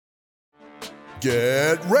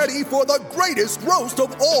Get ready for the greatest roast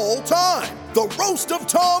of all time, the Roast of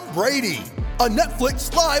Tom Brady, a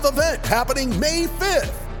Netflix live event happening May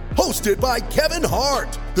 5th. Hosted by Kevin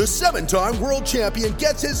Hart, the 7-time world champion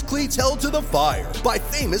gets his cleats held to the fire by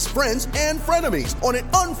famous friends and frenemies on an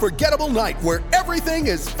unforgettable night where everything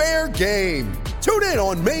is fair game. Tune in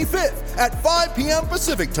on May 5th at 5 p.m.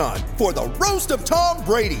 Pacific time for the Roast of Tom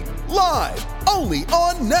Brady, live only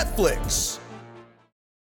on Netflix.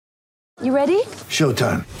 You ready?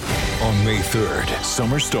 Showtime. On May 3rd,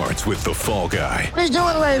 summer starts with The Fall Guy. Let's do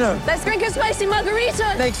it later. Let's drink a spicy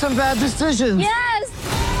margarita. Make some bad decisions. Yes!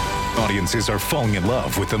 Audiences are falling in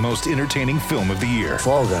love with the most entertaining film of the year.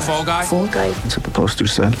 Fall Guy. Fall Guy? Fall Guy. That's what the poster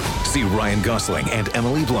said. See Ryan Gosling and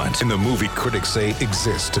Emily Blunt in the movie critics say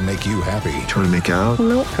exists to make you happy. Trying to make it out?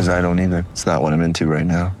 Nope. Because I don't either. It's not what I'm into right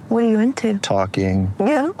now. What are you into? Talking.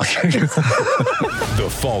 Yeah. The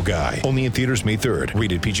Fall Guy. Only in theaters May 3rd.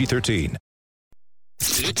 Rated PG-13.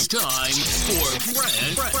 It's time for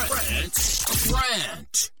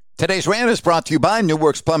Rant. Today's rant is brought to you by New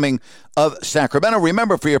Works Plumbing of Sacramento.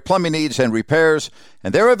 Remember, for your plumbing needs and repairs,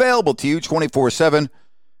 and they're available to you 24/7,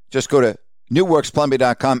 just go to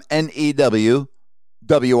newworksplumbing.com,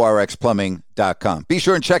 NEWWRXplumbing.com. Be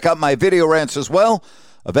sure and check out my video rants as well,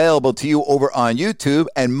 available to you over on YouTube.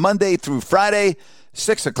 And Monday through Friday,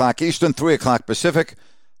 6 o'clock Eastern, 3 o'clock Pacific,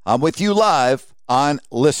 I'm with you live on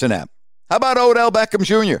Listen App. How about Odell Beckham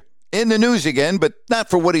Jr.? In the news again, but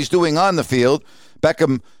not for what he's doing on the field.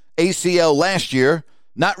 Beckham, ACL last year,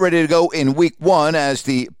 not ready to go in week 1 as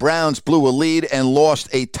the Browns blew a lead and lost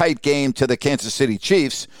a tight game to the Kansas City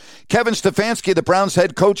Chiefs. Kevin Stefanski, the Browns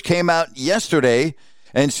head coach, came out yesterday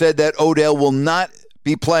and said that Odell will not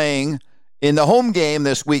be playing in the home game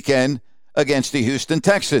this weekend against the Houston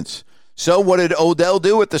Texans. So what did Odell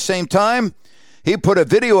do at the same time? He put a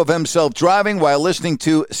video of himself driving while listening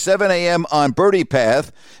to 7 a.m. on Birdie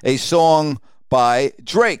Path, a song by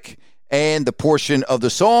Drake. And the portion of the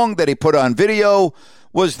song that he put on video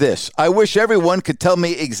was this: I wish everyone could tell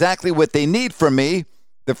me exactly what they need from me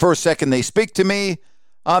the first second they speak to me.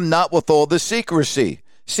 I'm not with all the secretly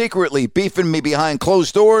beefing me behind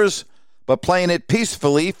closed doors, but playing it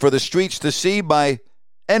peacefully for the streets to see. My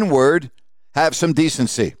N-word, have some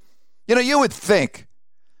decency. You know, you would think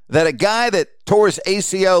that a guy that tore his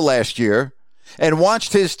ACL last year and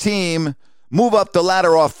watched his team move up the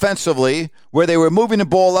ladder offensively, where they were moving the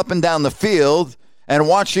ball up and down the field, and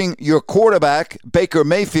watching your quarterback, Baker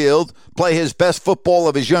Mayfield, play his best football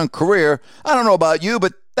of his young career, I don't know about you,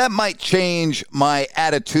 but that might change my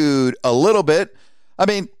attitude a little bit. I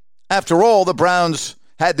mean, after all, the Browns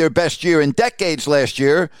had their best year in decades last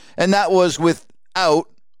year, and that was without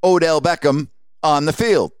Odell Beckham on the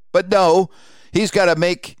field. But no, he's got to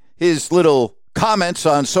make his little comments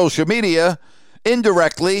on social media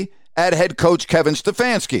indirectly at head coach Kevin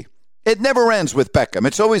Stefanski. It never ends with Beckham.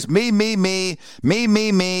 It's always me. You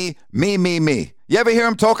ever hear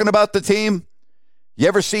him talking about the team? You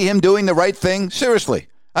ever see him doing the right thing? Seriously.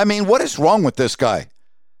 I mean, what is wrong with this guy?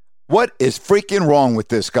 What is freaking wrong with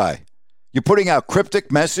this guy? You're putting out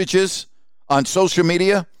cryptic messages on social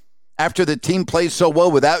media after the team plays so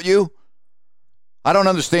well without you? I don't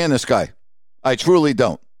understand this guy. I truly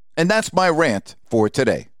don't. And that's my rant for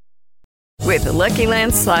today. With the Lucky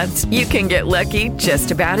Land Slots, you can get lucky just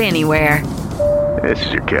about anywhere. This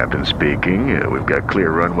is your captain speaking. We've got clear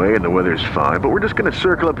runway and the weather's fine, but we're just going to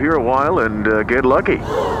circle up here a while and get lucky.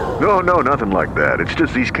 No, nothing like that. It's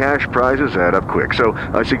just these cash prizes add up quick. So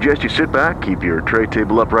I suggest you sit back, keep your tray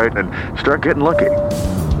table upright, and start getting lucky.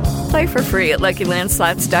 Play for free at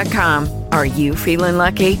LuckyLandSlots.com. Are you feeling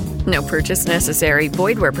lucky? No purchase necessary.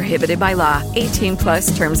 Void where prohibited by law.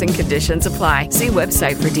 18+ terms and conditions apply. See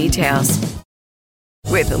website for details.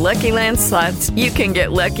 With the Lucky Land Slots, you can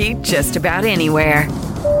get lucky just about anywhere.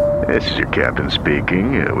 This is your captain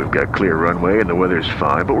speaking. We've got clear runway and the weather's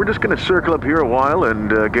fine, but we're just going to circle up here a while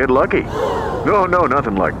and get lucky. No,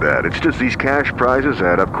 nothing like that. It's just these cash prizes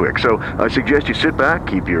add up quick. So I suggest you sit back,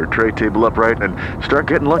 keep your tray table upright, and start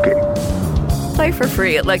getting lucky. Play for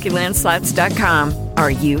free at LuckyLandSlots.com.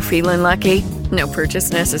 Are you feeling lucky? No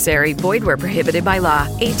purchase necessary. Void where prohibited by law.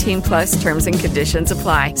 18+ terms and conditions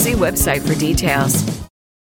apply. See website for details.